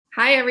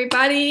Hi,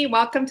 everybody.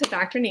 Welcome to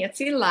Dr.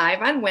 Nancy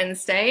Live on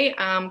Wednesday.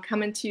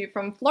 Coming to you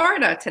from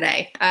Florida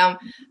today. I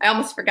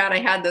almost forgot I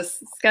had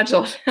this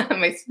scheduled on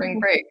my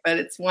spring break, but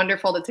it's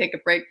wonderful to take a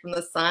break from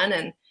the sun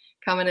and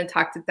come in and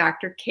talk to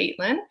Dr.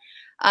 Caitlin.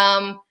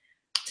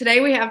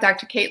 Today we have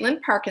Dr. Caitlin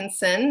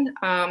Parkinson.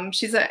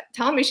 She's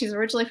telling me she's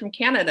originally from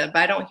Canada,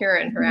 but I don't hear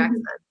it in her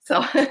accent.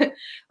 So,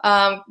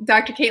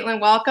 Dr.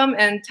 Caitlin, welcome,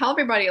 and tell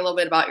everybody a little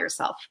bit about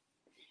yourself.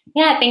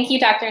 Yeah, thank you,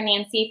 Dr.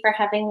 Nancy, for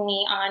having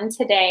me on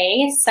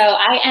today. So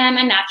I am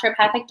a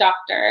naturopathic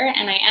doctor,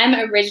 and I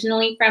am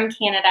originally from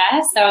Canada.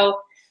 So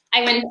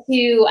I went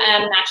to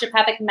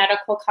Naturopathic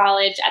Medical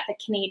College at the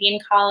Canadian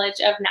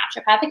College of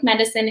Naturopathic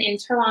Medicine in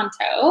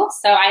Toronto.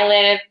 So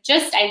I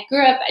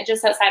grew up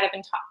just outside of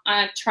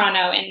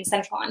Toronto in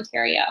central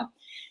Ontario.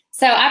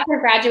 So after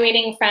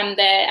graduating from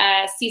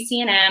the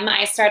CCNM,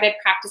 I started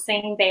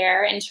practicing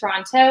there in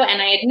Toronto,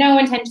 and I had no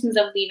intentions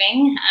of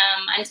leaving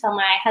until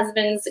my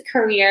husband's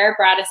career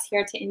brought us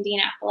here to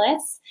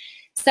Indianapolis.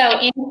 So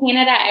in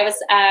Canada, I was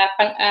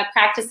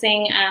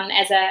practicing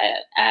as a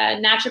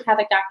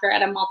naturopathic doctor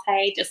at a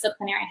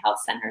multidisciplinary health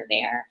center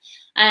there.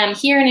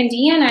 Here in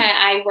Indiana,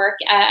 I work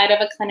out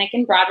of a clinic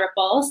in Broad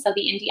Ripple, so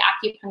the Indie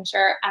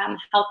Acupuncture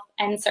Health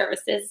and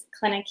Services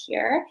Clinic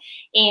here.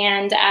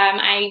 And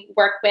I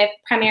work with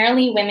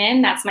primarily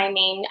women. That's my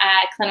main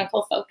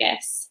clinical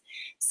focus.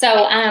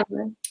 So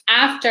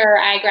after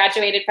I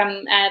graduated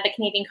from the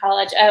Canadian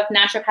College of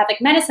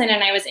Naturopathic Medicine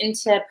and I was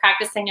into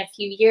practicing a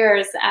few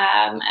years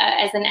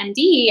as an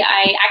MD,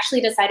 I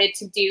actually decided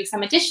to do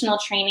some additional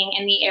training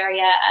in the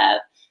area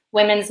of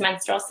women's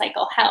menstrual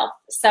cycle health.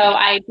 So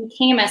I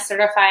became a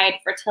certified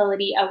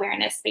fertility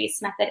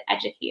awareness-based method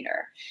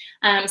educator.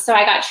 So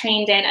I got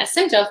trained in a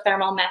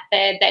symptothermal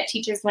method that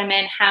teaches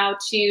women how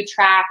to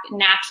track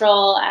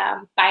natural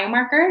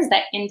biomarkers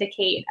that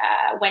indicate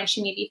when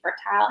she may be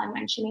fertile and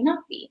when she may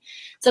not be.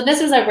 So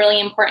this was a really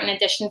important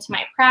addition to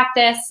my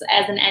practice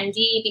as an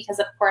MD because,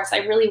 of course, I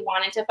really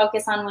wanted to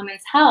focus on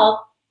women's health.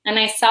 And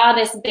I saw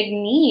this big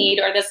need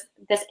or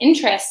this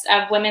interest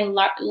of women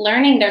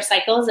learning their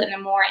cycles in a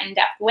more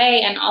in-depth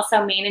way and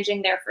also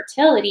managing their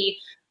fertility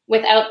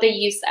without the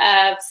use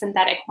of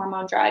synthetic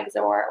hormone drugs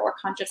or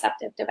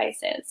contraceptive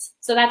devices.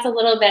 So that's a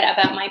little bit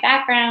about my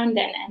background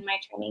and my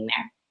training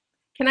there.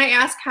 Can I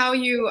ask how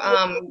you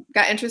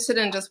got interested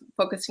in just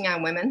focusing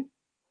on women?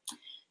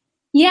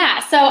 Yeah,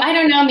 so I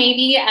don't know,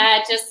 maybe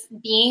just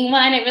being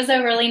one, it was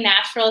a really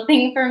natural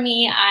thing for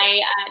me.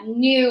 I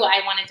knew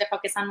I wanted to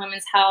focus on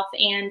women's health,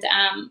 and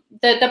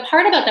the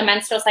part about the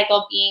menstrual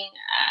cycle being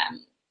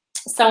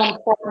so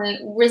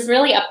important was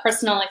really a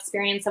personal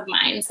experience of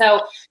mine.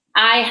 So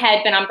I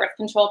had been on birth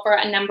control for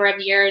a number of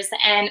years,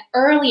 and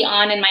early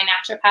on in my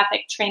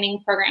naturopathic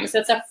training program, so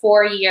it's a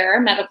 4-year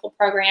medical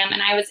program,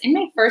 and I was in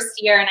my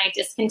first year and I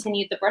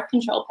discontinued the birth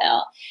control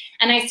pill.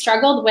 And I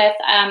struggled with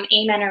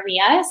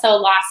amenorrhea, so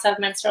loss of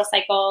menstrual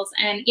cycles,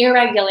 and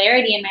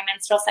irregularity in my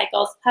menstrual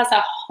cycles, plus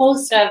a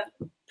host of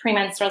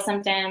premenstrual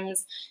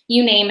symptoms,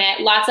 you name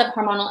it, lots of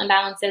hormonal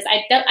imbalances.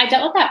 I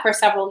dealt with that for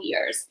several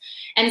years.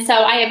 And so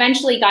I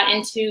eventually got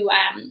into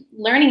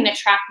learning to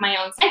track my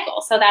own cycle.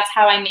 So that's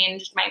how I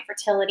managed my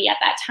fertility at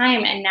that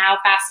time. And now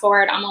fast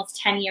forward almost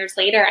 10 years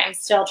later, I'm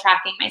still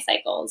tracking my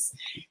cycles.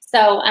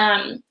 So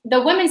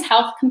the women's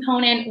health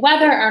component,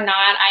 whether or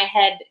not I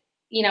had,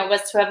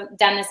 was to have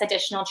done this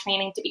additional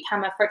training to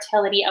become a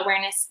fertility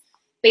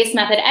awareness-based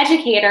method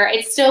educator,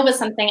 it still was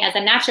something as a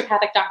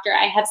naturopathic doctor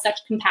I have such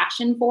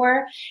compassion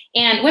for.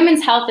 And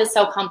women's health is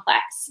so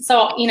complex.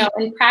 So,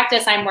 in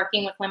practice, I'm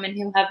working with women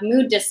who have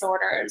mood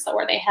disorders,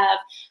 or they have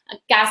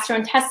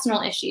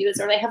gastrointestinal issues,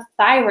 or they have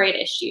thyroid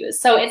issues.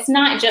 So it's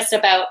not just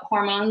about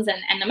hormones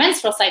and the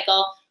menstrual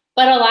cycle,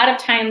 but a lot of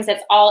times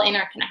it's all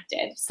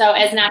interconnected. So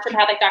as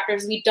naturopathic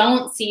doctors, we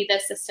don't see the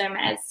system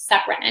as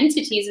separate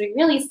entities. We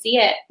really see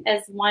it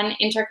as one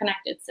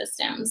interconnected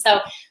system. So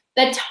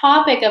the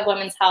topic of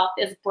women's health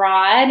is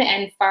broad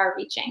and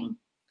far-reaching,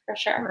 for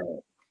sure.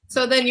 Right.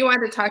 So then you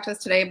wanted to talk to us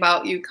today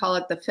about, you call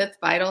it the fifth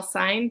vital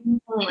sign. You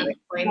want to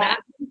explain that?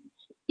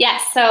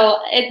 Yes, so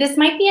this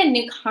might be a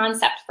new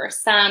concept for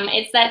some.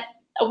 It's that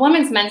a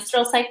woman's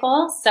menstrual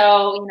cycle,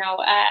 so,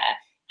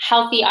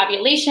 healthy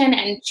ovulation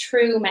and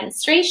true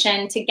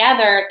menstruation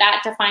together, that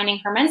defining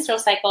her menstrual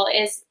cycle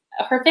is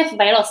her fifth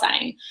vital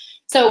sign.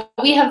 So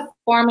we have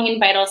 4 main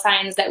vital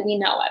signs that we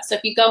know of. So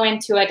if you go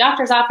into a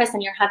doctor's office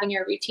and you're having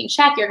your routine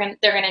check, they're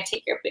gonna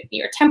take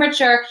your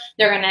temperature,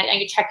 they're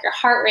gonna check your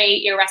heart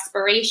rate, your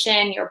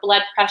respiration, your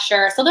blood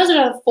pressure. So those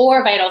are the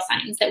 4 vital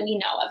signs that we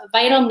know of.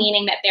 Vital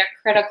meaning that they're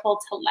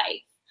critical to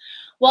life.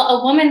 Well,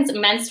 a woman's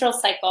menstrual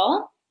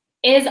cycle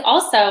is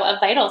also a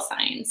vital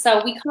sign.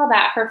 So we call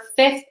that her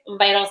fifth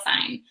vital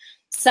sign.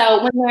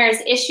 So when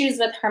there's issues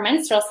with her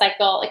menstrual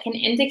cycle, it can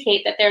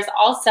indicate that there's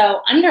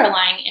also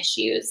underlying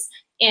issues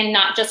in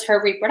not just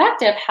her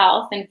reproductive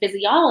health and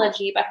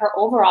physiology, but her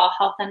overall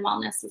health and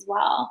wellness as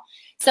well.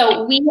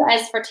 So we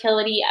as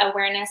fertility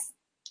awareness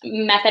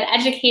method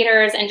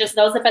educators and just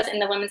those of us in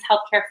the women's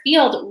healthcare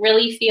field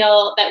really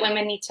feel that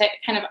women need to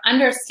kind of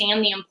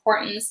understand the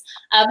importance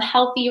of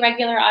healthy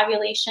regular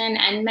ovulation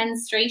and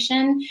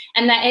menstruation,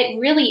 and that it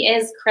really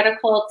is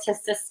critical to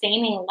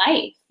sustaining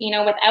life. You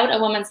know, without a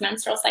woman's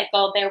menstrual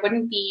cycle, there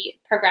wouldn't be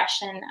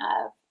progression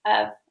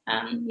of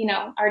you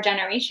know, our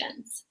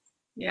generations.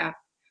 Yeah.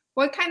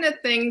 What kind of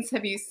things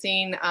have you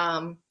seen?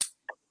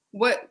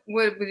 What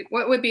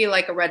would be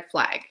like a red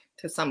flag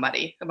to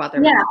somebody about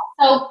their menstrual?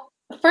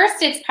 So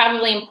first, it's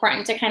probably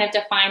important to kind of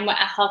define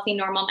what a healthy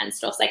normal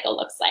menstrual cycle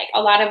looks like.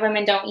 A lot of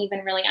women don't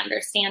even really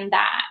understand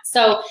that.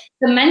 So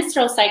the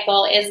menstrual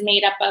cycle is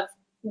made up of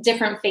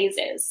different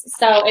phases.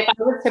 So if I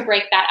were to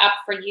break that up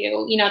for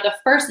you, you know, the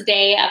first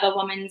day of a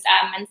woman's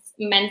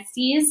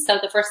menses, so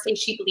the first day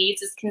she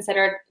bleeds, is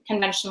considered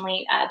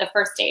conventionally the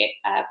first day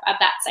of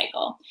that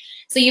cycle.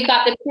 So you've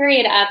got the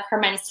period of her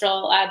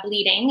menstrual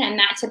bleeding, and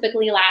that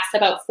typically lasts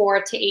about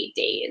 4 to 8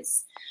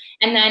 days.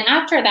 And then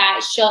after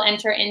that, she'll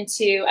enter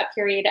into a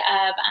period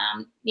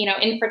of, you know,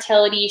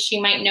 infertility.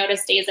 She might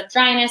notice days of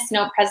dryness,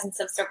 no presence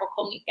of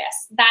cervical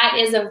mucus. That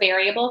is a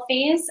variable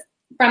phase.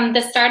 From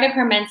the start of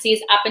her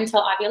menses up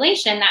until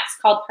ovulation, that's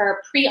called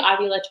her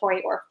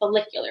pre-ovulatory or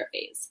follicular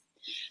phase.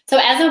 So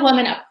as a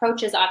woman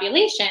approaches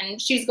ovulation,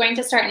 she's going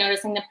to start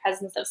noticing the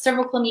presence of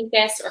cervical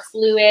mucus or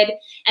fluid,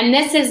 and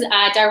this is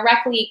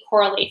directly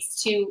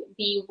correlates to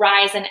the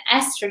rise in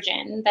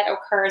estrogen that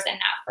occurs in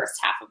that first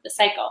half of the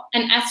cycle.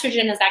 And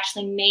estrogen is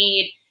actually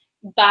made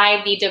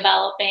by the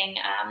developing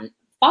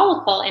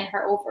follicle in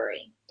her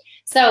ovary.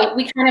 So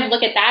we kind of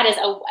look at that as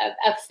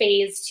a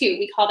phase 2.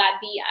 We call that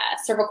the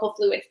cervical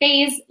fluid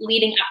phase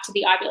leading up to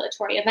the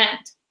ovulatory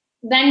event.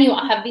 Then you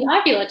have the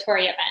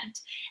ovulatory event,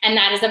 and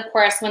that is, of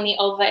course, when the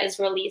ova is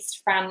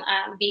released from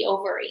the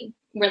ovary,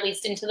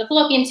 released into the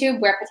fallopian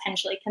tube, where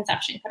potentially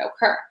conception could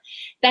occur.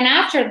 Then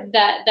after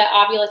the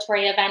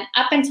ovulatory event,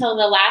 up until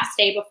the last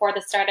day before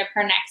the start of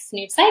her next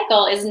new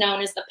cycle, is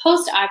known as the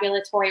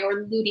post-ovulatory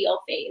or luteal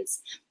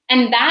phase.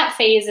 And that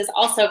phase is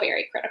also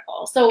very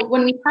critical. So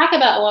when we talk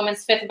about a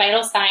woman's 5th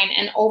vital sign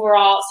and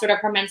overall sort of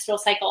her menstrual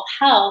cycle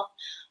health,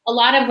 a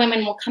lot of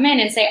women will come in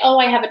and say, oh,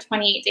 I have a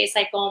 28-day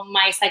cycle,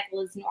 my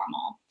cycle is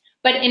normal.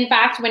 But in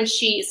fact, when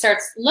she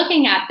starts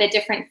looking at the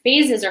different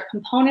phases or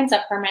components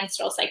of her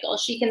menstrual cycle,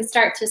 she can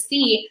start to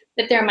see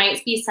that there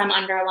might be some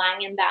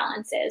underlying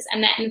imbalances,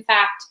 and that in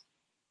fact,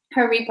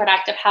 her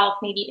reproductive health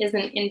maybe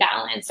isn't in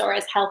balance or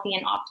as healthy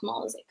and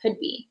optimal as it could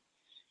be.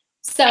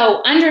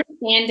 So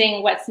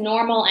understanding what's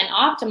normal and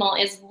optimal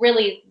is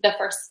really the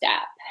first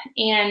step.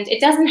 And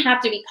it doesn't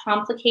have to be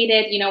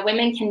complicated. You know,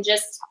 women can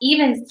just,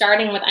 even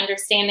starting with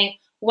understanding,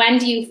 when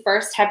do you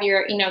first have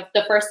your, you know,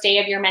 the first day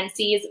of your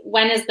menses?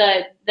 When is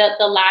the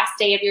last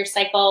day of your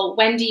cycle?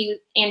 When do you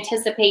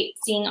anticipate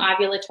seeing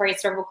ovulatory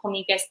cervical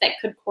mucus that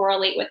could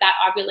correlate with that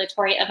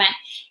ovulatory event?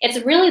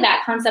 It's really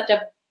that concept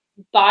of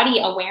body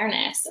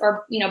awareness,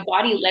 or, you know,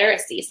 body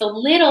literacy. So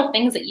little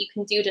things that you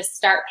can do to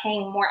start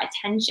paying more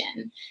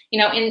attention. You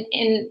know,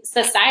 in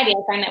society,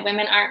 I find that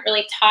women aren't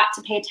really taught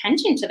to pay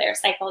attention to their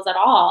cycles at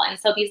all. And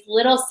so these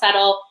little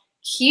subtle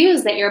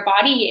cues that your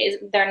body is,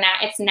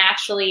 it's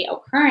naturally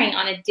occurring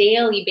on a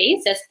daily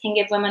basis can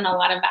give women a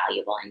lot of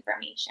valuable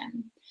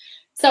information.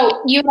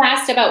 So you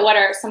asked about what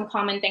are some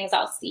common things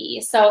I'll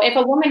see. So if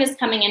a woman is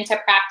coming into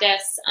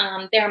practice,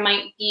 there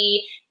might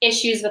be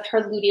issues with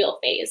her luteal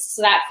phase.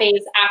 So that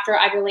phase after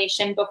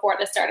ovulation, before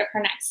the start of her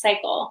next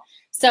cycle.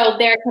 So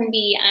there can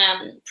be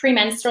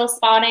premenstrual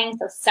spotting,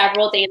 so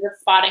several days of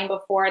spotting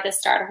before the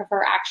start of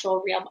her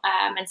actual real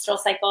menstrual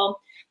cycle.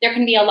 There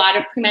can be a lot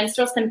of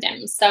premenstrual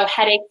symptoms, so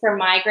headaches or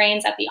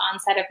migraines at the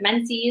onset of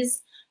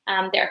menses.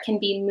 There can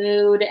be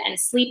mood and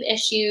sleep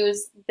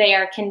issues.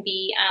 There can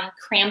be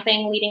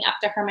cramping leading up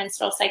to her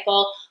menstrual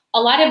cycle.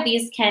 A lot of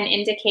these can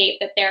indicate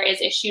that there is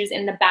issues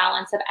in the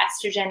balance of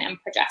estrogen and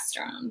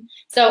progesterone.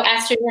 So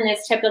estrogen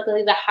is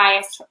typically the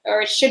highest,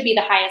 or it should be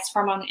the highest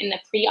hormone in the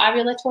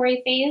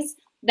pre-ovulatory phase.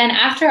 Then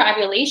after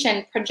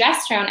ovulation,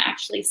 progesterone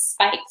actually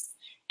spikes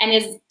and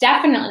is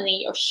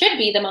definitely, or should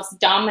be, the most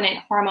dominant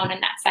hormone in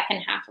that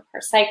second half of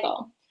her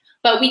cycle.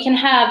 But we can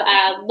have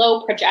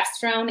low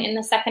progesterone in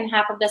the second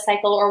half of the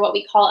cycle, or what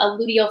we call a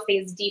luteal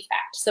phase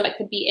defect. So it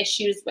could be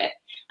issues with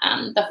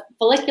the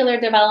follicular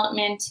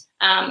development,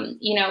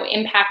 you know,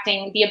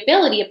 impacting the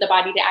ability of the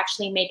body to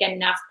actually make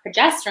enough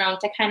progesterone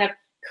to kind of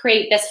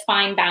create this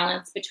fine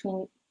balance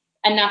between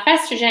enough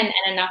estrogen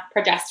and enough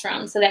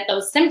progesterone, so that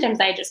those symptoms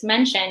I just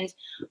mentioned,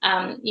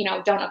 you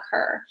know, don't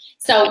occur.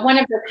 So one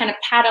of the kind of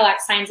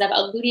Cadillac signs of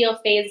a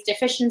luteal phase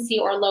deficiency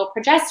or low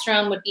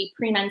progesterone would be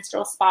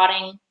premenstrual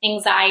spotting,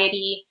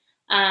 anxiety,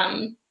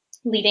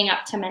 leading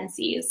up to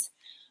menses.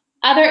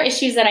 Other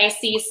issues that I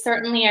see,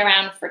 certainly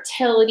around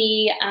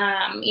fertility,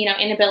 you know,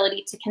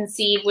 inability to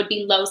conceive, would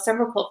be low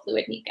cervical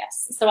fluid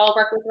mucus. So I'll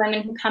work with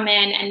women who come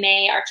in and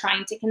they are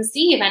trying to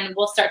conceive, and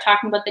we'll start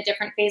talking about the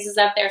different phases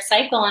of their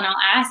cycle, and I'll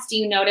ask, do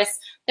you notice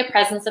the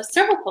presence of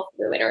cervical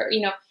fluid, or,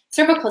 you know,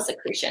 cervical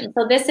secretion.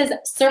 So this is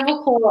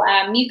cervical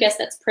mucus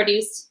that's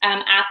produced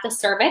at the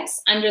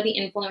cervix under the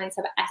influence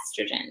of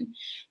estrogen.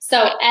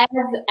 So as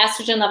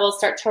estrogen levels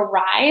start to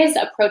rise,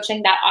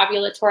 approaching that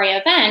ovulatory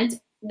event,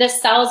 the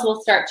cells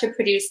will start to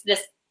produce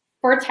this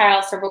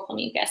fertile cervical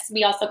mucus.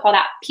 We also call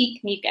that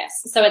peak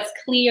mucus. So it's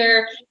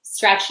clear,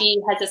 stretchy,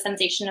 has a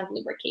sensation of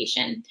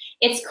lubrication.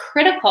 It's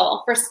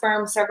critical for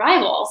sperm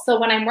survival. So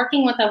when I'm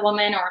working with a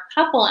woman or a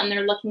couple and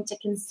they're looking to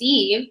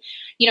conceive,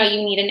 you know,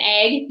 you need an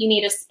egg, you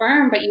need a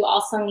sperm, but you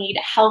also need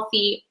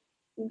healthy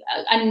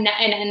and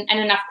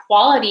enough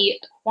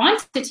quantity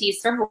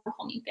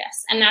cervical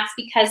mucus. And that's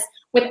because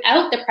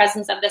without the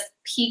presence of this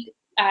peak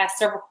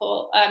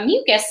cervical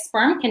mucus,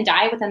 sperm can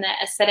die within the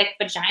acidic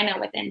vagina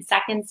within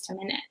seconds to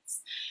minutes.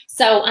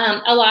 So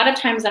a lot of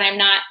times when I'm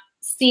not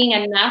seeing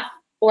enough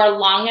or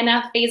long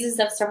enough phases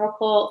of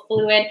cervical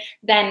fluid,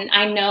 then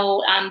I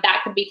know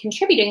that could be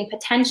contributing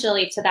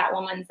potentially to that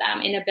woman's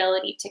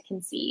inability to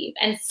conceive,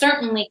 and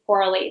certainly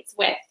correlates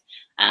with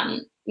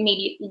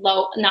maybe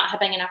not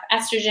having enough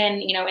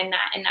estrogen, you know, in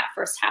that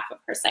first half of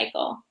her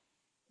cycle.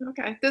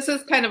 Okay, this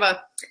is kind of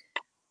a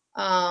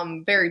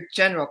very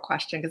general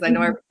question, because I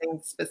know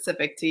everything's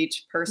specific to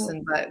each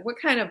person, but what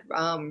kind of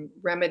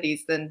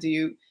remedies then do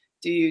you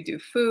do?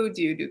 Food?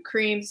 Do you do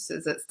creams?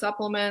 Is it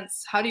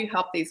supplements? How do you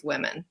help these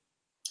women?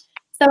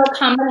 So a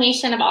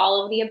combination of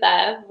all of the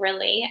above,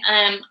 really.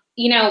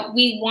 You know,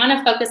 we want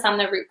to focus on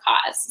the root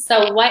cause.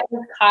 So what is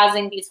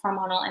causing these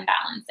hormonal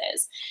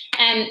imbalances?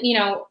 And, you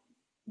know,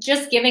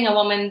 just giving a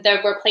woman the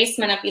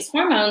replacement of these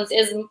hormones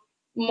is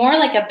more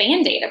like a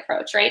Band-Aid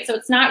approach, right? So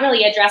it's not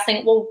really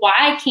addressing, well,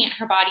 why can't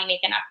her body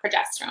make enough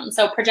progesterone?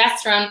 So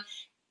progesterone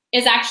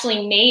is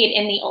actually made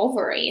in the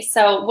ovary.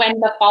 So when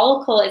the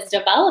follicle is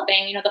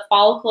developing, you know, the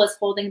follicle is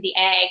holding the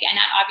egg, and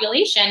at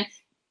ovulation,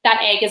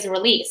 that egg is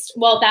released.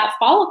 Well, that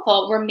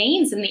follicle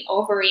remains in the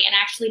ovary and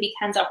actually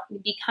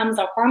becomes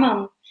a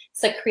hormone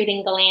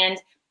secreting gland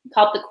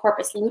called the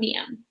corpus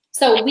luteum.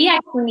 So we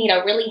actually need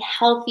a really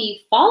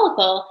healthy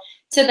follicle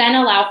to then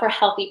allow for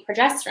healthy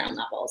progesterone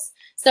levels.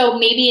 So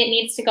maybe it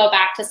needs to go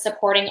back to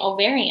supporting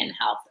ovarian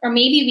health, or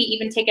maybe we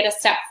even take it a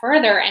step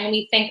further and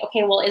we think,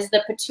 okay, well, is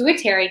the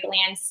pituitary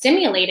gland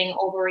stimulating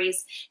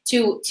ovaries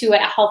to a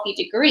healthy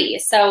degree?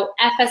 So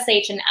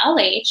FSH and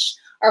LH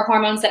are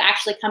hormones that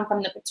actually come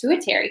from the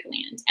pituitary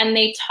gland, and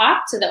they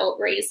talk to the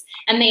ovaries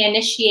and they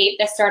initiate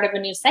the start of a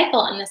new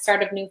cycle and the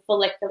start of new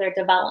follicular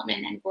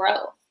development and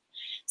growth.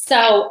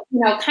 So,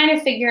 you know, kind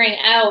of figuring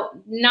out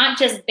not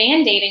just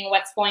band-aiding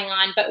what's going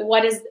on, but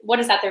what is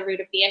at the root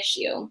of the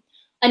issue.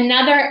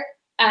 Another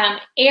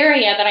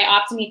area that I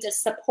often need to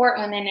support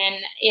women in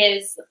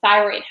is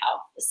thyroid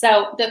health.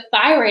 So the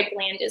thyroid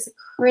gland is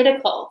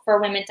critical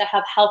for women to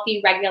have healthy,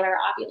 regular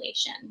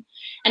ovulation.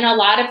 And a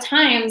lot of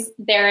times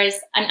there is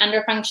an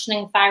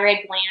underfunctioning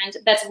thyroid gland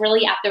that's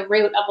really at the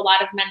root of a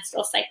lot of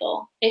menstrual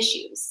cycle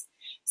issues.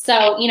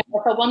 So, you know,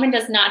 if a woman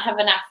does not have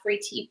enough free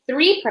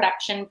T3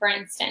 production, for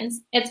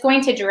instance, it's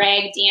going to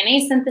drag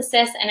DNA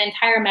synthesis and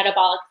entire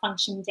metabolic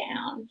function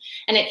down.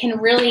 And it can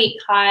really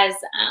cause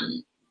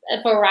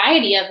a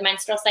variety of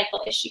menstrual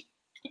cycle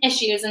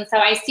issues. And so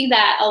I see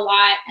that a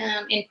lot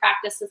in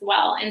practice as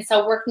well. And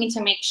so working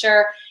to make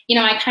sure, you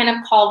know, I kind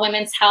of call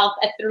women's health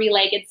a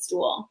three-legged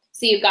stool.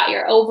 So you've got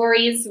your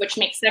ovaries, which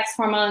make sex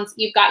hormones.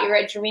 You've got your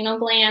adrenal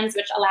glands,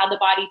 which allow the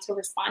body to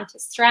respond to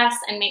stress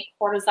and make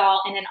cortisol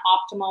in an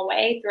optimal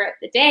way throughout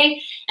the day.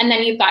 And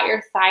then you've got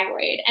your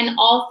thyroid. And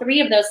all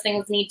three of those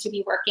things need to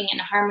be working in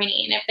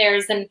harmony. And if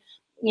there's an,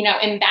 you know,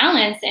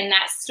 imbalance in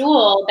that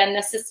stool, then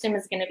the system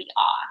is going to be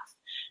off.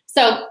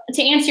 So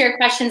to answer your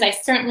questions, I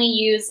certainly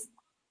use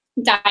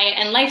diet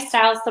and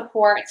lifestyle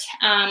support.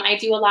 I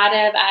do a lot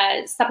of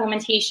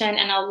supplementation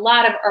and a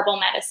lot of herbal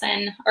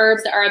medicine.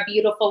 Herbs are a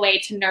beautiful way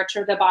to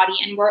nurture the body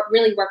and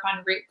really work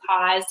on root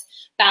cause,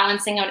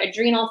 balancing out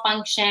adrenal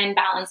function,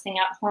 balancing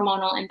out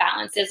hormonal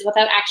imbalances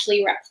without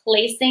actually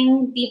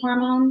replacing the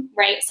hormone,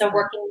 right? So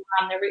working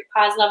on the root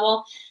cause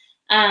level.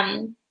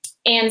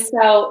 And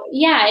so,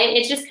 yeah,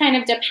 it just kind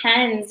of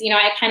depends, you know,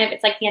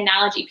 it's like the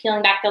analogy,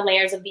 peeling back the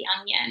layers of the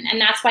onion.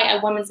 And that's why a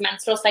woman's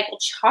menstrual cycle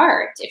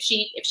chart, if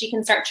she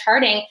can start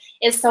charting,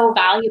 is so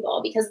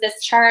valuable, because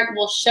this chart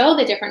will show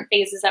the different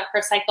phases of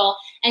her cycle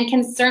and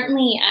can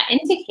certainly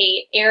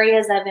indicate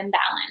areas of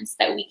imbalance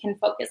that we can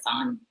focus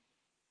on.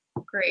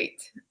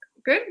 Great.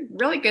 Good,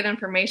 really good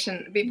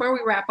information. Before we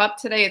wrap up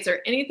today, is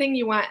there anything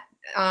you want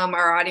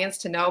our audience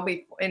to know,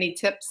 any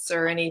tips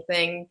or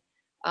anything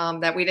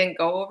that we didn't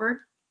go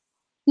over?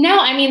 No,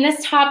 I mean,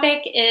 this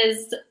topic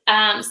is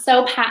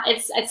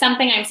it's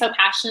something I'm so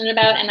passionate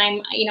about, and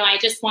I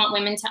just want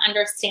women to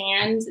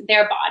understand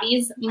their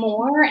bodies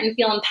more and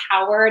feel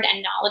empowered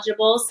and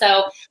knowledgeable.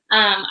 So,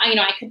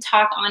 I could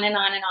talk on and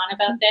on and on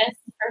about this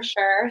for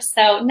sure.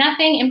 So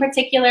nothing in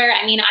particular.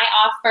 I mean, I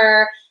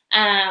offer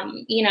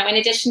In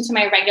addition to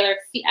my regular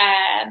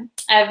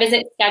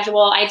visit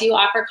schedule, I do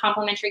offer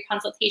complimentary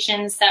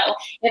consultations. So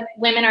if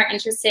women are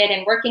interested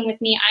in working with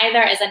me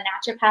either as a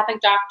naturopathic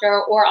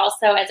doctor or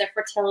also as a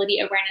fertility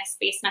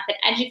awareness-based method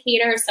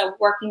educator, so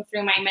working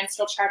through my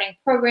menstrual charting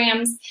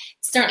programs,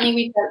 certainly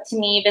reach out to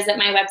me, visit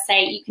my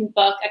website. You can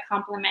book a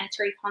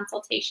complimentary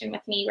consultation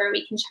with me where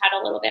we can chat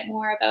a little bit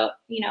more about,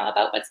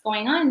 about what's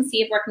going on and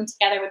see if working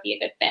together would be a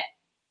good fit.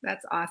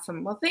 That's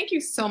awesome. Well, thank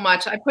you so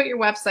much. I put your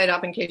website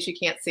up in case you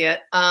can't see it.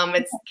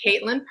 It's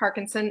Caitlin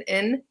Parkinson,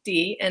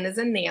 ND, N as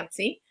in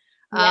Nancy,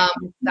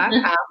 .com.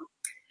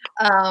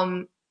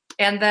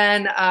 And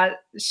then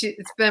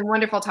it's been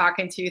wonderful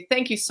talking to you.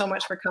 Thank you so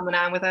much for coming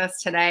on with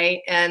us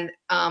today. And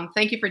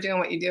thank you for doing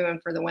what you're doing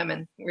for the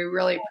women. We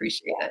really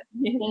appreciate it.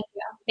 Thank you.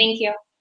 Thank you.